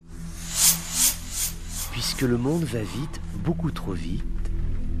Puisque le monde va vite, beaucoup trop vite,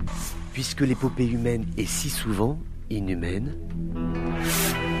 puisque l'épopée humaine est si souvent inhumaine,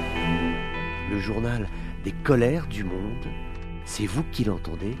 le journal des colères du monde, c'est vous qui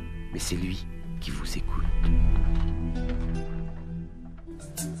l'entendez, mais c'est lui qui vous écoute.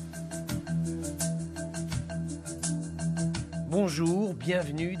 Bonjour,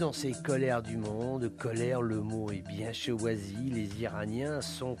 bienvenue dans ces colères du monde. Colère, le mot est bien choisi. Les Iraniens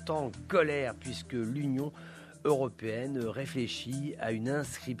sont en colère puisque l'Union européenne réfléchit à une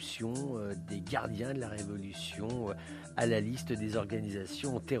inscription des gardiens de la révolution à la liste des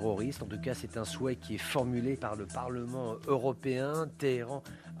organisations terroristes. En tout cas, c'est un souhait qui est formulé par le Parlement européen. Téhéran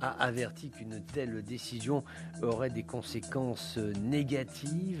a averti qu'une telle décision aurait des conséquences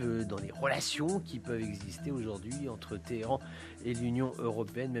négatives dans les relations qui peuvent exister aujourd'hui entre Téhéran et l'Union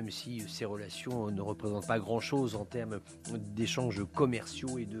européenne, même si ces relations ne représentent pas grand-chose en termes d'échanges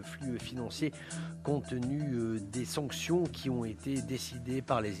commerciaux et de flux financiers, compte tenu des sanctions qui ont été décidées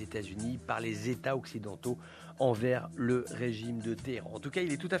par les États-Unis, par les États occidentaux envers le régime de Téhéran. En tout cas,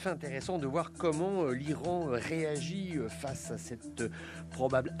 il est tout à fait intéressant de voir comment l'Iran réagit face à cette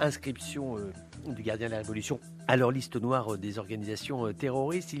probable inscription des gardiens de la révolution à leur liste noire des organisations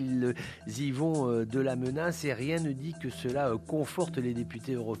terroristes. Ils y vont de la menace et rien ne dit que cela conforte les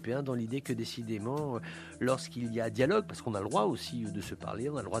députés européens dans l'idée que décidément, lorsqu'il y a dialogue, parce qu'on a le droit aussi de se parler,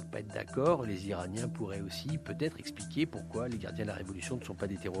 on a le droit de ne pas être d'accord, les Iraniens pourraient aussi peut-être expliquer pourquoi les gardiens de la révolution ne sont pas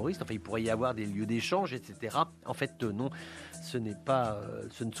des terroristes. Enfin, il pourrait y avoir des lieux d'échange, etc. En fait, non, ce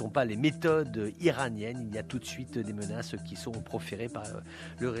ne sont pas les méthodes iraniennes. Il y a tout de suite des menaces qui sont proférées par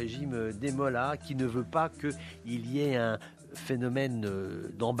le régime des mollahs qui ne veut pas qu'il y ait un phénomène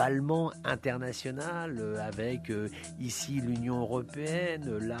d'emballement international avec ici l'Union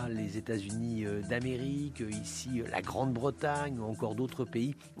européenne, là les États-Unis d'Amérique, ici la Grande-Bretagne ou encore d'autres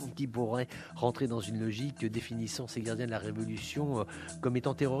pays qui pourraient rentrer dans une logique définissant ces gardiens de la révolution comme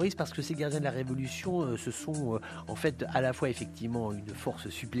étant terroristes, parce que ces gardiens de la révolution ce sont en fait à la fois effectivement une force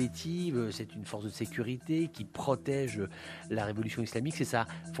supplétive, c'est une force de sécurité qui protège la révolution islamique, c'est sa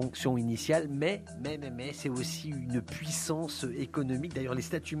fonction initiale, mais c'est aussi une puissance économique. D'ailleurs, les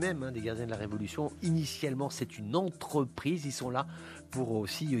statuts même des gardiens de la révolution, initialement, c'est une entreprise. Ils sont là pour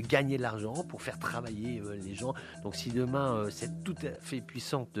aussi gagner de l'argent, pour faire travailler les gens. Donc, si demain, cette tout à fait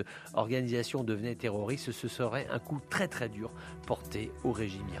puissante organisation devenait terroriste, ce serait un coup très très dur porté au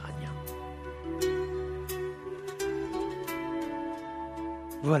régime iranien.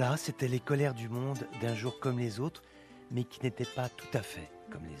 Voilà, c'était les colères du monde d'un jour comme les autres, mais qui n'étaient pas tout à fait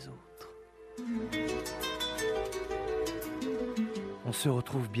comme les autres. On se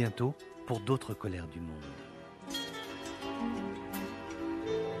retrouve bientôt pour d'autres colères du monde.